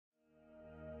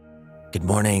Good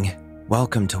morning.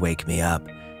 Welcome to Wake Me Up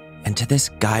and to this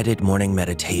guided morning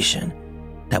meditation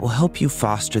that will help you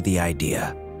foster the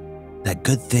idea that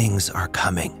good things are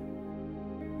coming.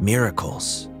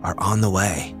 Miracles are on the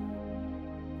way.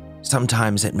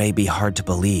 Sometimes it may be hard to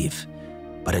believe,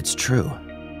 but it's true.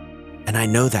 And I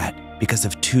know that because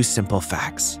of two simple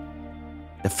facts.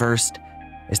 The first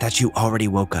is that you already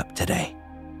woke up today.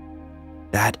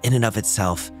 That in and of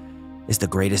itself is the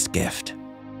greatest gift.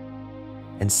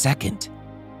 And second,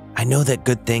 I know that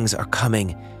good things are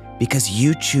coming because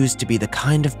you choose to be the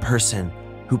kind of person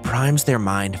who primes their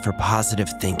mind for positive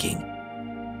thinking.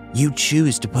 You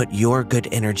choose to put your good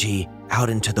energy out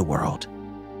into the world.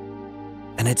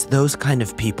 And it's those kind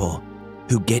of people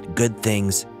who get good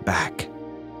things back.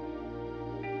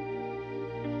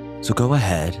 So go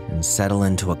ahead and settle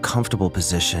into a comfortable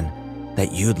position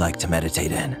that you'd like to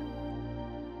meditate in.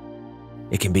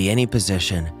 It can be any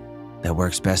position that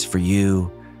works best for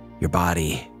you, your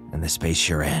body, and the space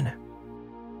you're in.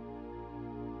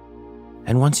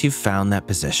 And once you've found that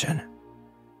position,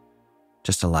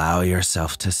 just allow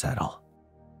yourself to settle.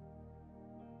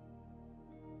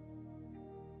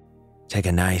 Take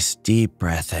a nice deep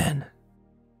breath in,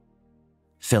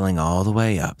 filling all the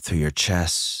way up through your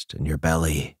chest and your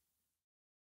belly.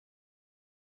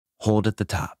 Hold at the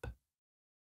top.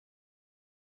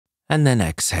 And then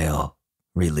exhale,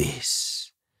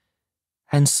 release,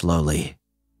 and slowly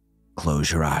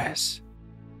close your eyes.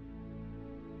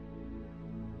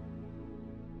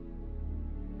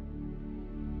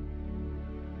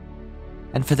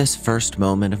 And for this first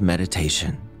moment of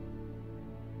meditation,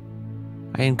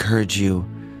 I encourage you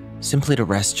simply to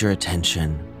rest your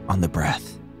attention on the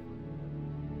breath.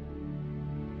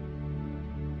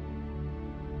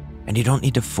 And you don't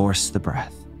need to force the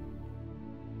breath.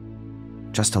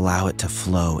 Just allow it to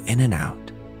flow in and out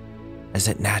as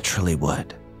it naturally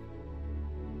would.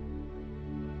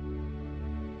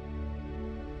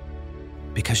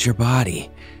 Because your body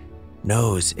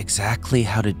knows exactly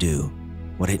how to do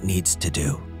what it needs to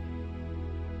do.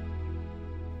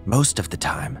 Most of the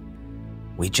time,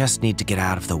 we just need to get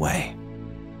out of the way.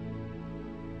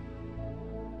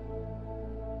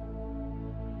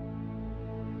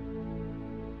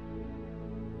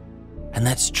 And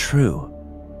that's true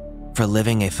for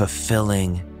living a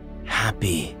fulfilling,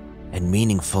 happy, and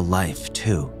meaningful life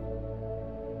too.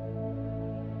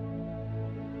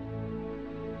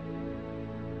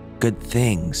 Good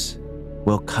things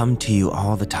will come to you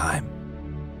all the time.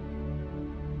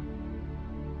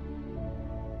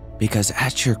 Because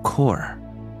at your core,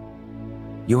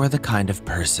 you are the kind of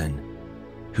person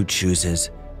who chooses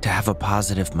to have a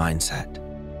positive mindset,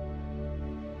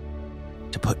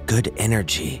 to put good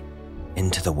energy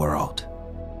into the world.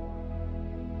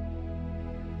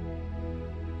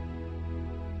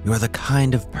 You are the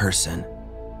kind of person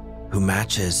who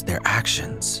matches their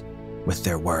actions with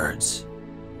their words.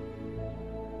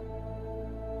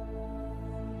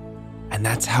 And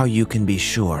that's how you can be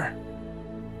sure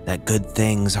that good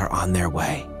things are on their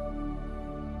way.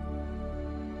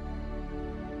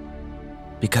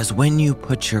 Because when you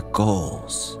put your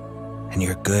goals and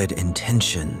your good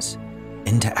intentions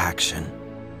into action,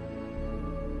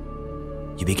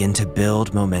 you begin to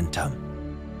build momentum.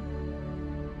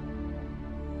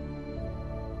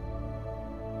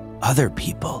 Other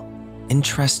people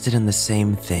interested in the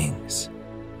same things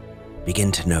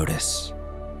begin to notice.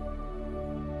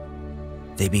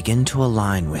 They begin to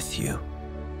align with you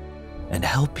and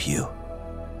help you.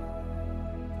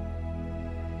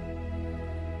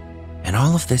 And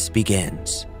all of this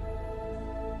begins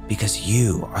because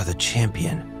you are the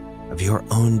champion of your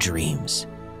own dreams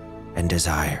and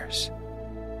desires.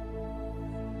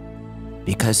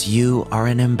 Because you are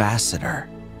an ambassador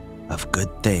of good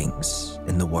things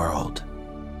in the world.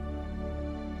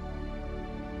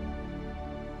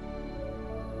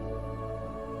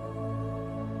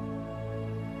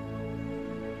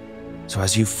 So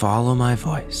as you follow my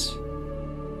voice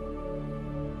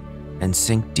and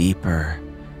sink deeper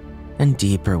and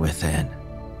deeper within,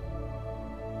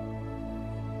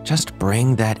 just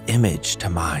bring that image to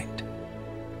mind.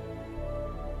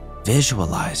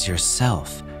 Visualize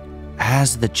yourself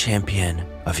as the champion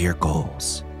of your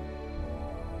goals.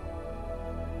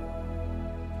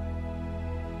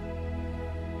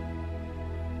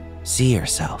 See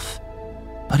yourself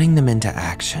putting them into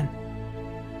action,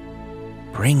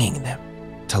 bringing them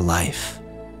to life,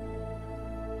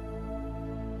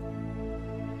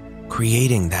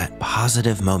 creating that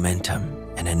positive momentum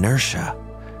and inertia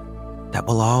that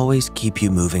will always keep you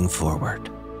moving forward.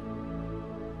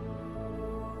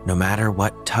 No matter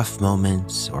what tough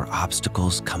moments or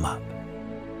obstacles come up.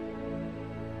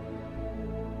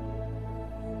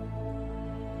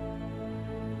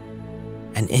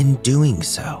 And in doing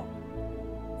so,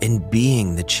 in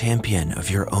being the champion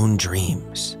of your own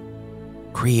dreams,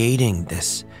 creating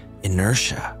this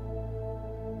inertia,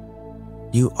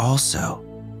 you also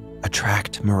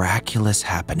attract miraculous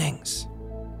happenings,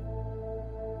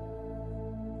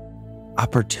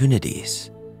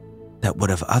 opportunities that would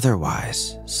have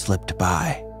otherwise slipped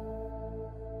by,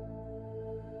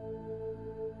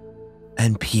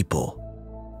 and people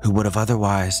who would have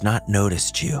otherwise not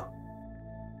noticed you.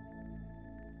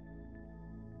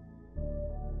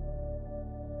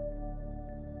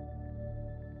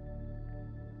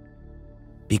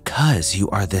 Because you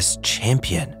are this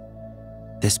champion,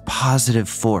 this positive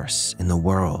force in the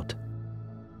world,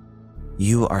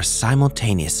 you are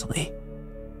simultaneously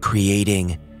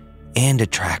creating and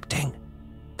attracting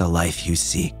the life you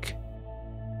seek.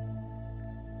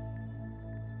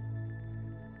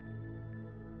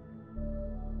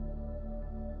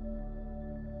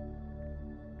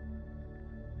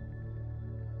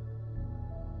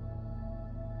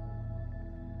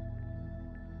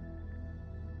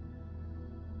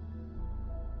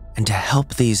 And to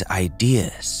help these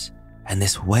ideas and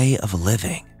this way of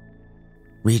living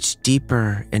reach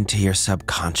deeper into your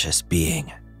subconscious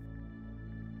being,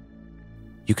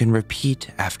 you can repeat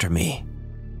after me.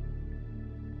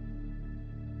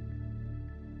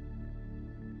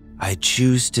 I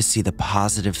choose to see the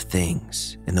positive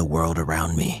things in the world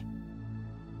around me.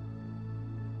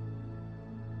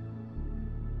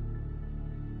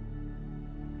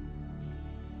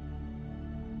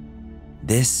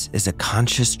 This is a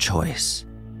conscious choice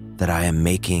that I am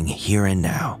making here and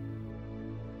now.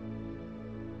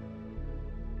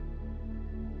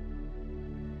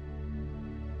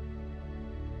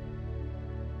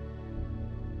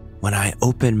 When I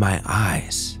open my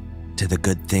eyes to the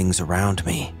good things around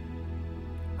me,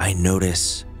 I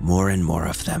notice more and more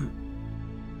of them.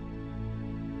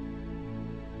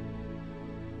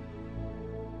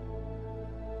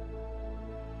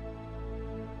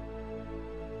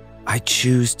 I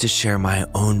choose to share my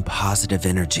own positive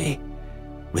energy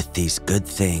with these good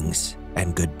things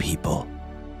and good people.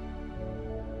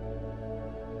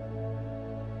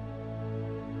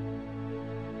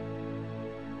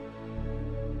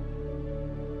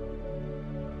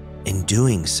 In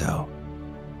doing so,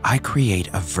 I create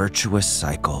a virtuous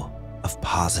cycle of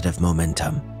positive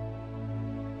momentum.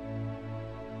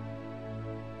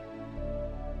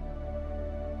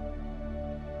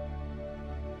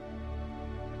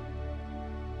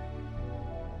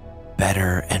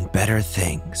 Better and better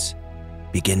things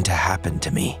begin to happen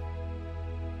to me.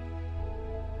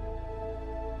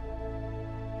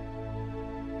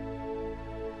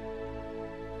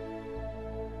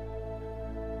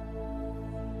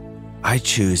 I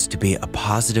choose to be a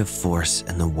positive force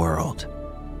in the world,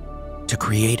 to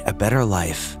create a better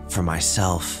life for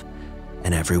myself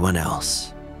and everyone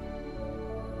else.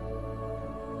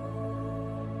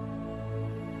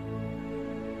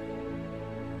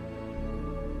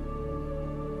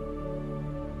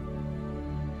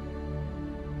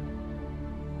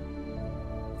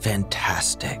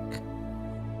 Fantastic.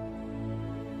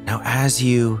 Now, as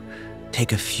you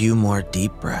take a few more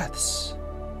deep breaths,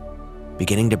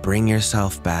 beginning to bring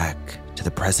yourself back to the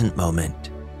present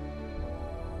moment,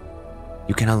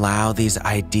 you can allow these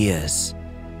ideas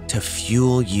to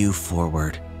fuel you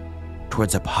forward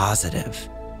towards a positive,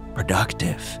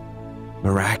 productive,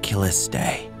 miraculous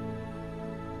day.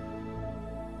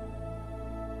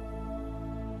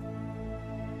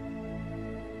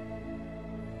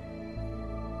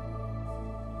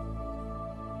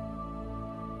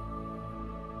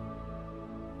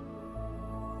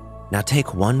 Now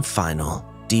take one final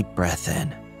deep breath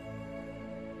in,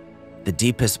 the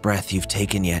deepest breath you've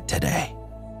taken yet today.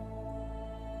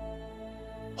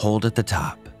 Hold at the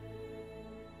top,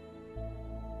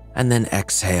 and then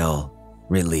exhale,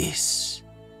 release.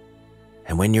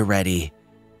 And when you're ready,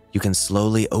 you can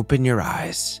slowly open your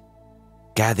eyes,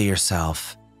 gather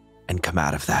yourself, and come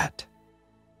out of that.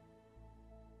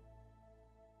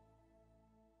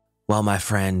 Well, my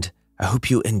friend, I hope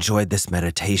you enjoyed this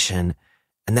meditation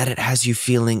and that it has you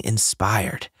feeling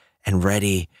inspired and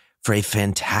ready for a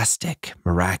fantastic,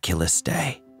 miraculous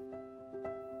day.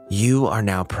 You are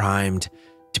now primed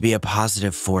to be a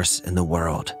positive force in the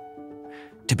world,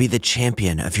 to be the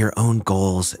champion of your own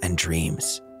goals and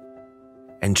dreams.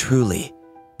 And truly,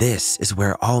 this is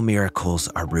where all miracles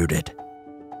are rooted.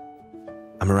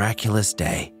 A miraculous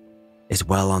day is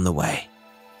well on the way.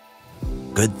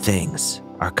 Good things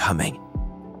are coming.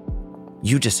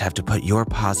 You just have to put your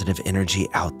positive energy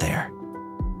out there.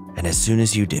 And as soon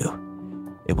as you do,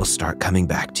 it will start coming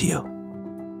back to you.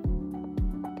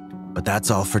 But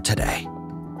that's all for today.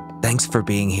 Thanks for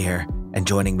being here, and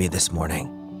joining me this morning.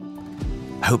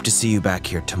 I hope to see you back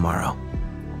here tomorrow.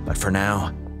 But for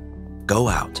now, go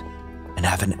out and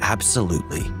have an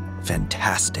absolutely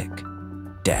fantastic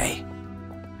day.